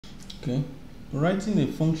Okay, writing a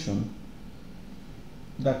function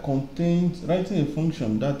that will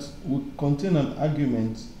contain an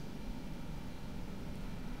argument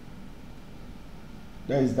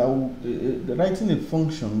writing a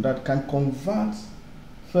function that can convert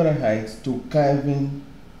Fahrenheit to Kelvin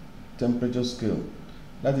temperature scale.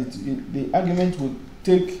 That the argument will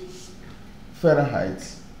take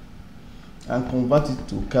Fahrenheit and convert it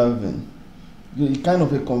to Kelvin. Kind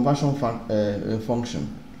of a conversion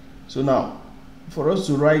function. So now, for us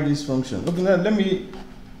to write this function, okay, now let me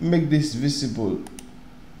make this visible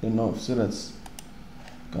enough so that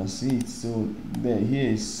you can see it. So then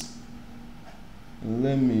here is,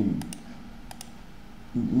 let me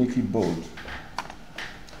make it bold.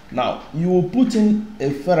 Now you will put in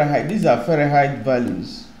a Fahrenheit. These are Fahrenheit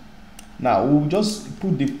values. Now we'll just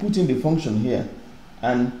put in the function here,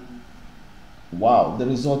 and wow, the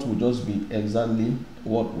result will just be exactly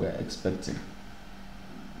what we're expecting.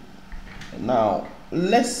 Now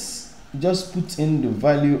let's just put in the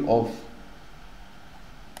value of,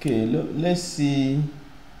 okay, let's see,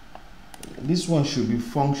 this one should be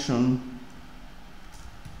function,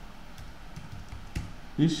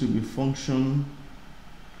 this should be function,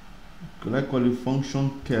 could I call it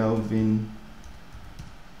function Kelvin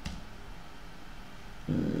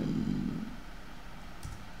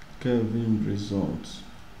Kelvin results.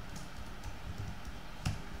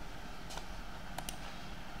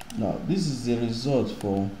 Now this is the result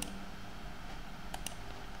for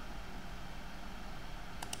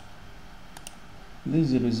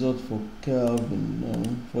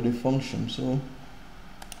Kelvin for the function. So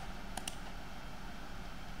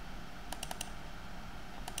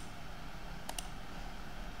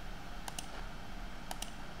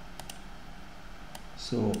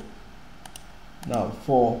now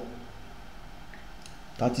for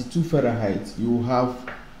 32 Fahrenheit you have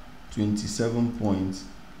 27.15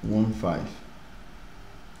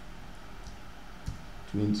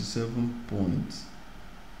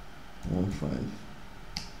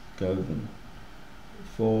 Kelvin.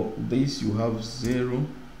 For this you have 0.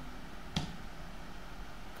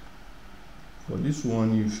 For this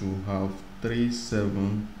one you should have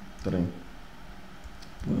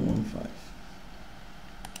 373.15.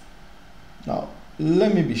 Now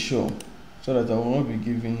let me be sure, so that I will not be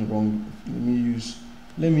giving wrong.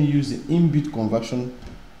 Let me use the inbuilt conversion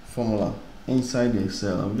formula inside the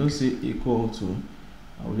Excel. I'll just say equal to,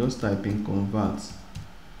 I'll just type in convert,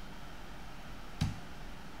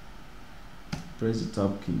 press the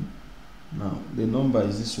tab key. Now the number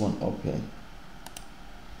is this one up here,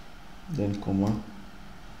 then comma,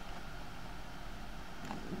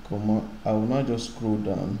 I will now just scroll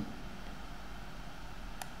down,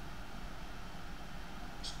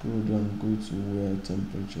 go to where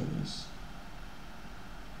temperature is,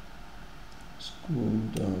 scroll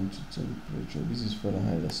down to temperature. This is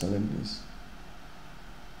Fahrenheit. I select this,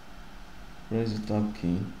 press the tab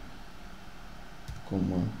key,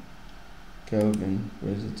 comma, Kelvin,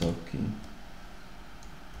 press the tab key,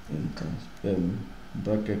 enter,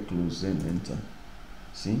 bracket close, then enter.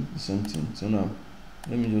 See, the same thing. So now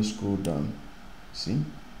let me just scroll down. See,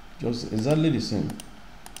 just exactly the same.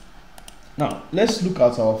 Now let's look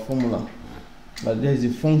at our formula. But there is a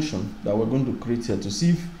function that we're going to create here to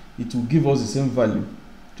see if it will give us the same value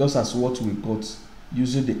just as what we got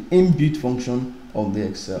using the inbuilt function of the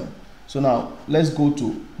Excel. So now let's go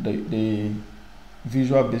to the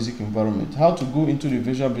Visual Basic environment. How to go into the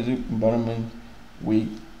Visual Basic environment? We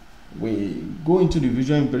go into the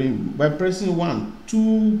Visual environment by pressing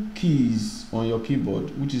 2 keys on your keyboard,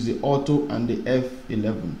 which is the Auto and the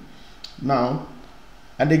F11. Now,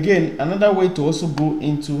 and again, another way to also go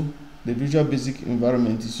into the Visual Basic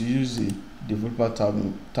environment is to use the Developer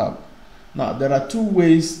tab. Now, there are 2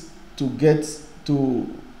 ways to get to,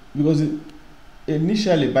 because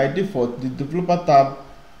initially by default the Developer tab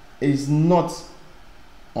is not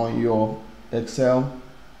on your Excel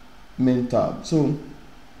main tab. So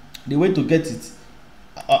the way to get it,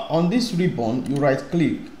 on this ribbon, you right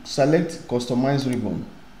click, select Customize ribbon.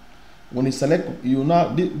 When you select, you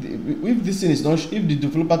now, if this thing is not, if the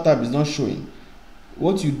Developer tab is not showing,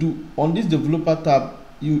 what you do on this Developer tab,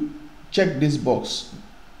 you check this box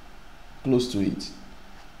close to it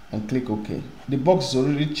and click OK. The box is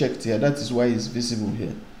already checked here, that is why it's visible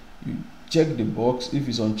here. You check the box. If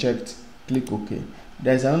it's unchecked, click OK.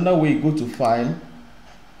 There's another way. You go to File,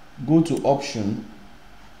 go to Option,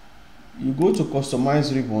 you go to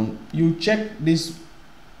Customize ribbon, you check this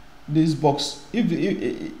box. If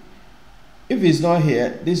it's not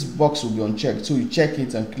here, this box will be unchecked, so you check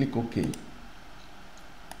it and click OK.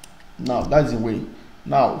 Now that's the way.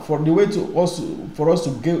 Now, for the way to also for us to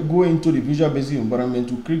go into the Visual Basic environment,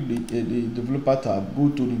 to click the developer tab, go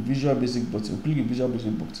to the Visual Basic button, click the Visual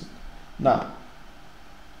Basic button. Now,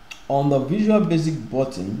 on the Visual Basic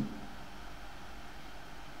button,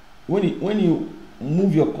 when you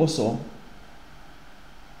move your cursor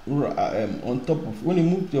on top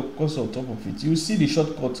of it, you see the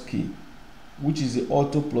shortcut key, which is the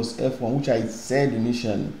Auto plus F1, which I said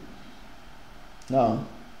initially. Now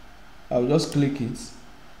I'll just click it,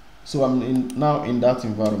 so I'm now in that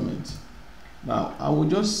environment. Now I will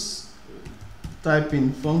just type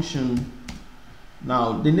in function.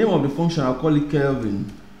 Now the name of the function, I'll call it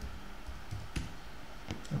Kelvin.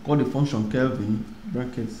 I call the function Kelvin,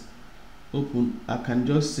 brackets open. I can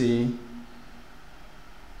just say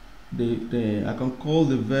I can call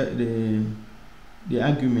the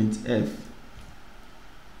argument f.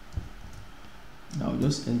 Now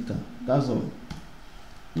just enter. That's all.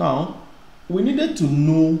 Now we needed to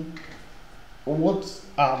know what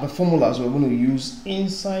are the formulas we're going to use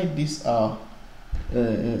inside these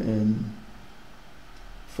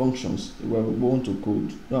functions where we want to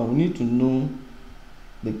code. Now we need to know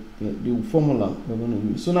the formula we're going to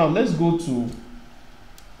use. So now let's go to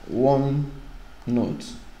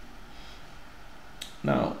OneNote.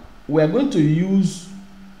 Now we are going to use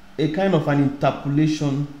a kind of an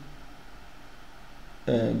interpolation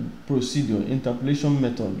procedure, interpolation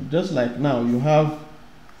method. Just like now you have,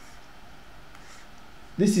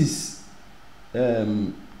 this is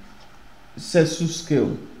Celsius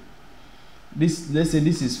scale. Let's say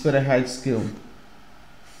this is Fahrenheit scale.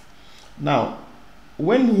 Now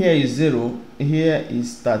when here is 0, here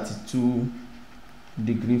is 32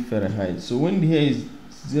 degree Fahrenheit. So when here is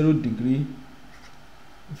 0 degree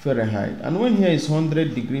Fahrenheit, and when here is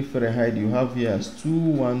 100 degree Fahrenheit, you have here as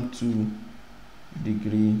 212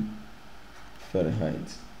 degree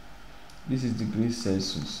Fahrenheit. This is degrees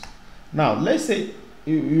Celsius. Now let's say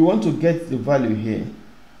you want to get the value here.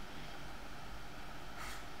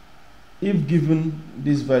 If given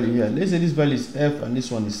this value here, let's say this value is F and this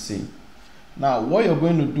one is C. Now what you're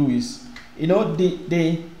going to do is, you know,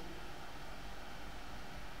 the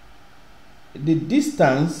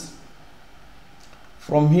distance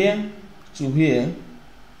from here to here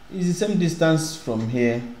is the same distance from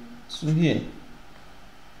here to here,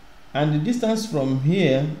 and the distance from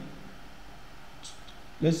here,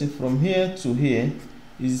 let's say from here to here,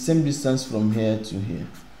 is the same distance from here to here.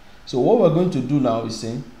 So what we're going to do now is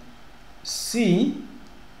say C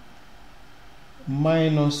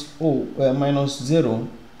minus 0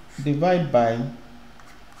 divided by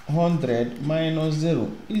 100 minus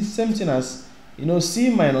 0 is the same thing as, you know, C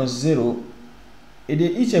minus 0.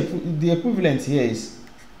 The equivalent here is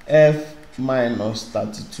F minus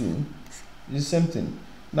 32. It's the same thing.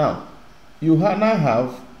 Now you now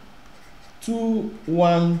have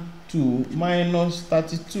 212 minus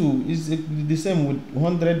 32 is the same with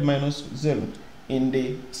 100 minus 0 in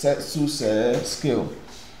the Celsius scale.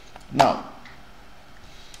 Now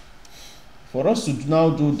for us to now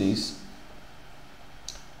do this,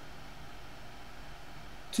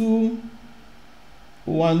 212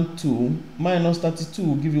 minus 32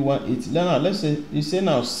 will give you 180. Now let's say you say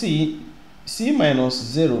now C minus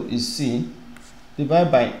 0 is C,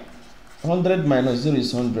 divided by 100 minus 0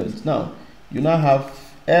 is 100. Now you now have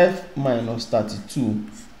F minus 32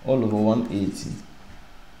 all over 180.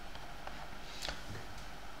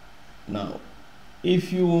 Now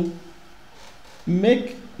if you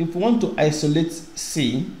want to isolate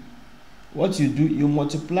C, what you do, you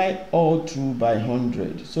multiply all through by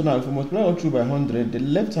 100. So now if you multiply all through by 100, the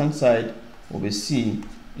left hand side of a C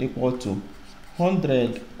equal to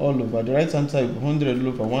 100 all over, the right hand side of 100 all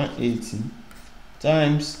over 180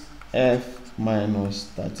 times F minus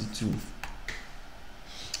 32.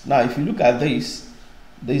 Now if you look at this,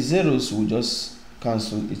 the zeros will just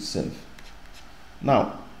cancel itself.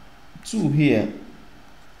 Now 2 here,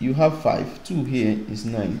 you have 5, 2 here is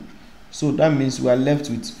 9. So that means we are left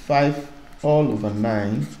with 5 all over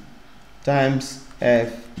 9 times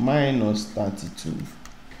F minus 32.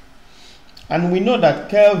 And we know that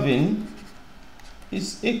Kelvin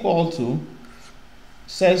is equal to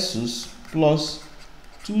Celsius plus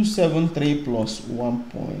 273 plus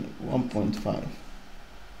 1.5.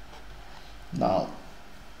 Now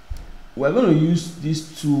we're going to use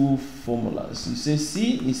these two formulas. You say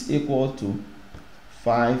C is equal to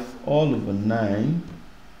 5 all over 9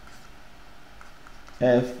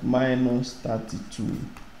 F minus 32.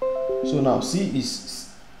 So now C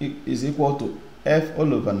is equal to F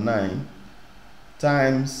all over 9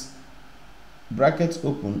 times, bracket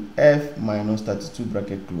open, F minus 32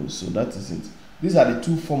 bracket close. So that is it. These are the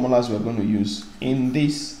two formulas we're going to use in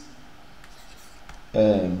this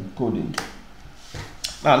coding.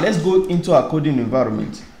 Now let's go into our coding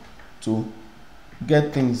environment to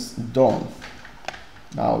get things done.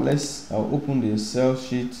 Now I'll open the Excel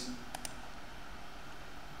sheet.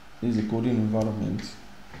 This is the coding environment.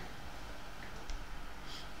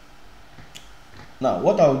 Now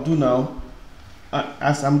what I'll do now,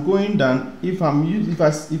 as I'm going down, if I'm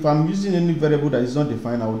using any variable that is not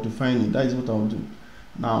defined, I will define it. That is what I will do.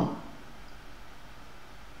 Now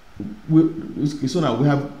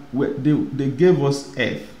they gave us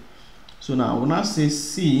F. So now when I say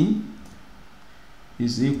C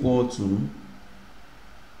is equal to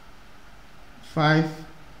 5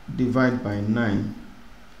 divided by 9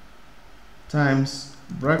 times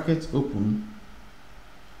bracket open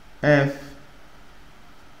F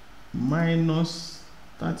minus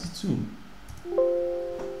 32.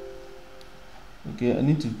 Okay, I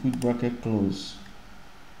need to put bracket close.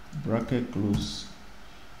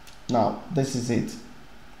 Now this is it.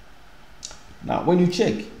 Now when you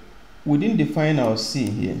check, we didn't define our C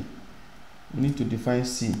here. We need to define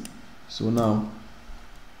C. So now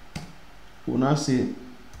we'll now say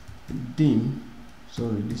dim,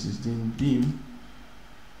 sorry, this is dim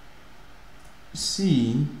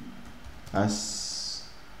C as,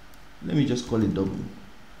 let me just call it double.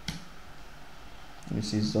 Let me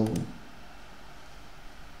see, it's double.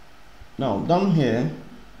 Now down here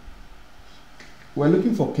we're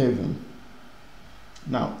looking for Kelvin.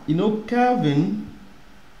 Now you know Kelvin,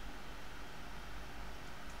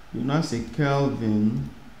 you now say Kelvin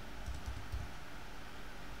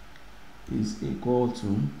is equal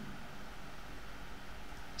to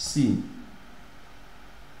C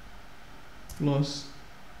plus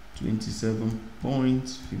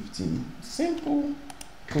 27.15. Simple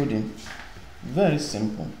coding, very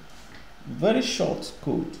simple, very short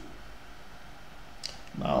code.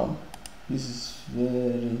 Now this is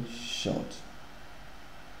very short.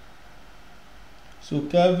 So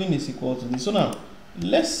Kelvin is equal to this. So now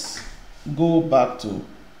let's go back to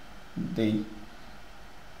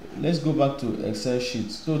Excel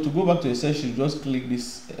sheet. So to go back to Excel sheet, just click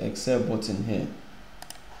this Excel button here.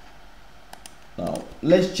 Now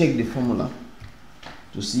let's check the formula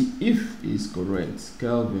to see if it's correct.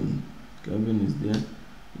 Kelvin is there.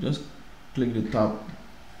 Just click the tab,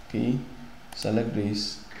 okay, select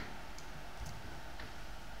this,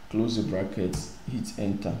 close the brackets, hit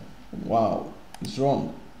enter. Wow, it's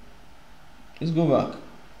wrong. Let's go back.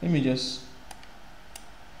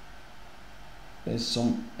 There's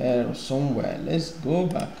some error somewhere. Let's go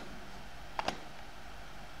back.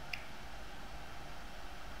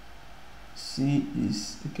 C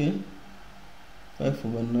is okay,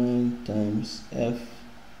 5/9 times F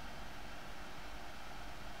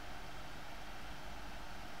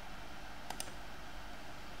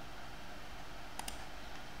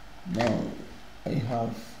now I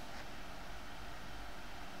have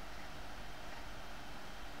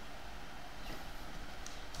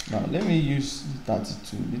now let me use the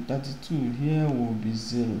 32. The 32 here will be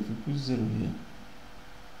 0. If you put 0 here,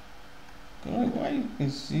 why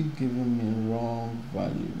is it giving me wrong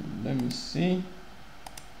value? Let me see.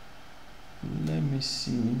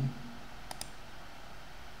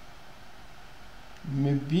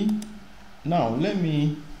 Maybe now let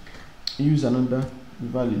me use another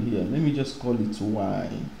value here. Let me just call it y.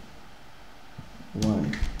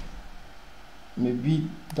 Maybe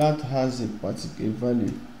that has a particular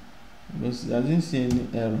value because I didn't see any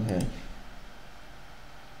error here.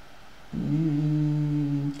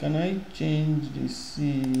 Can I change the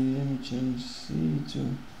C? Let me change C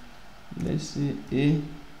to, let's say A.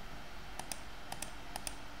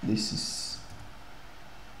 This is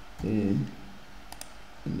A and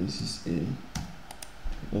this is A,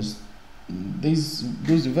 because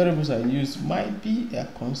those variables I use might be a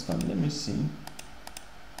constant. Let me see.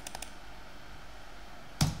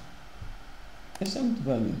 The same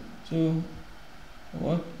value. So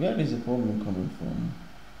where is the problem coming from?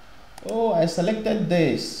 Oh, I selected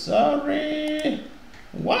this. Sorry.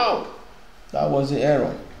 Wow, that was the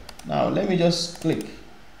error. Now let me just click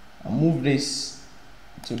and move this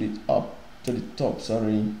to the top.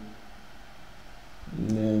 Sorry.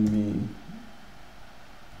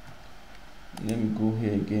 Let me go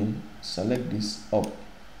here again. Select this up.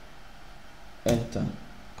 Enter.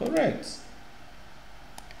 Correct.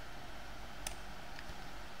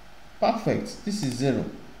 Perfect. This is 0.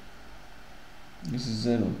 This is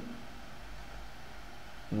 0.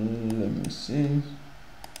 Let me see.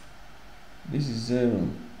 This is 0.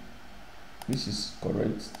 This is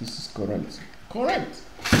correct. This is correct. Correct.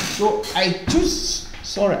 So I choose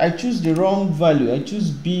the wrong value. I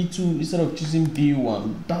choose B2 instead of choosing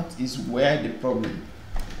B1. That is where the problem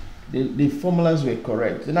the formulas were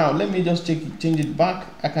correct. Now let me just change it back.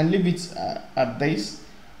 I can leave it at this,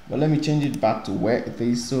 but let me change it back to where it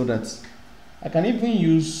is, so that I can even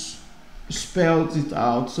use spelled it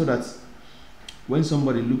out, so that when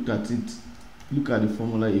somebody look at the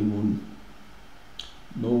formula, you will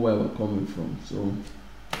know where we're coming from. So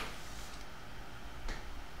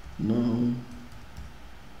now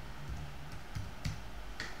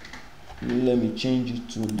let me change it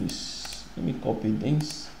to this. Let me copy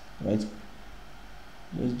things, right?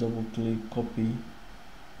 Let's double click, copy,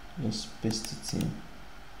 let's paste it in.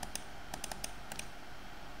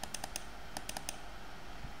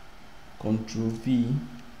 Control V.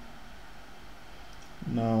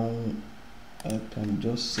 Now I can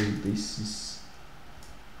just say this is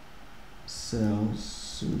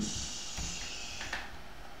Celsius.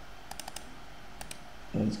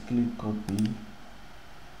 Let's click copy.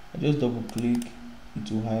 I just double click,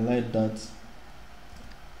 it will highlight that.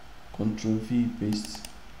 Control V, paste.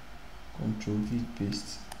 Control V,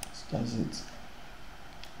 paste. That's it.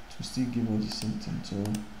 It will still give us the same thing. So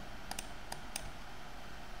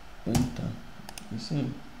enter. The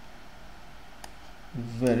same.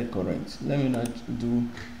 Very correct. Let me not do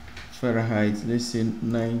Fahrenheit. Let's say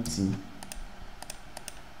 90.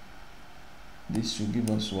 This should give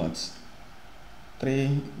us what?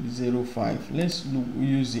 305. Let's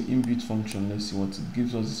use the input function. Let's see what it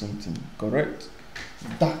gives us. Something correct.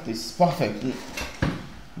 That is perfect.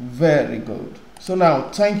 Very good. So now,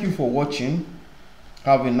 thank you for watching.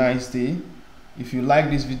 Have a nice day. If you like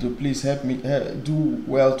this video, please help me do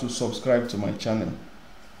well to subscribe to my channel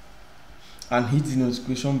and hit the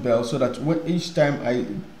notification bell, so that when each time I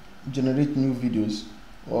generate new videos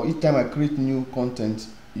or each time I create new content,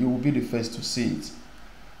 you will be the first to see it.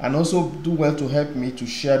 And also do well to help me to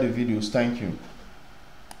share the videos. Thank you.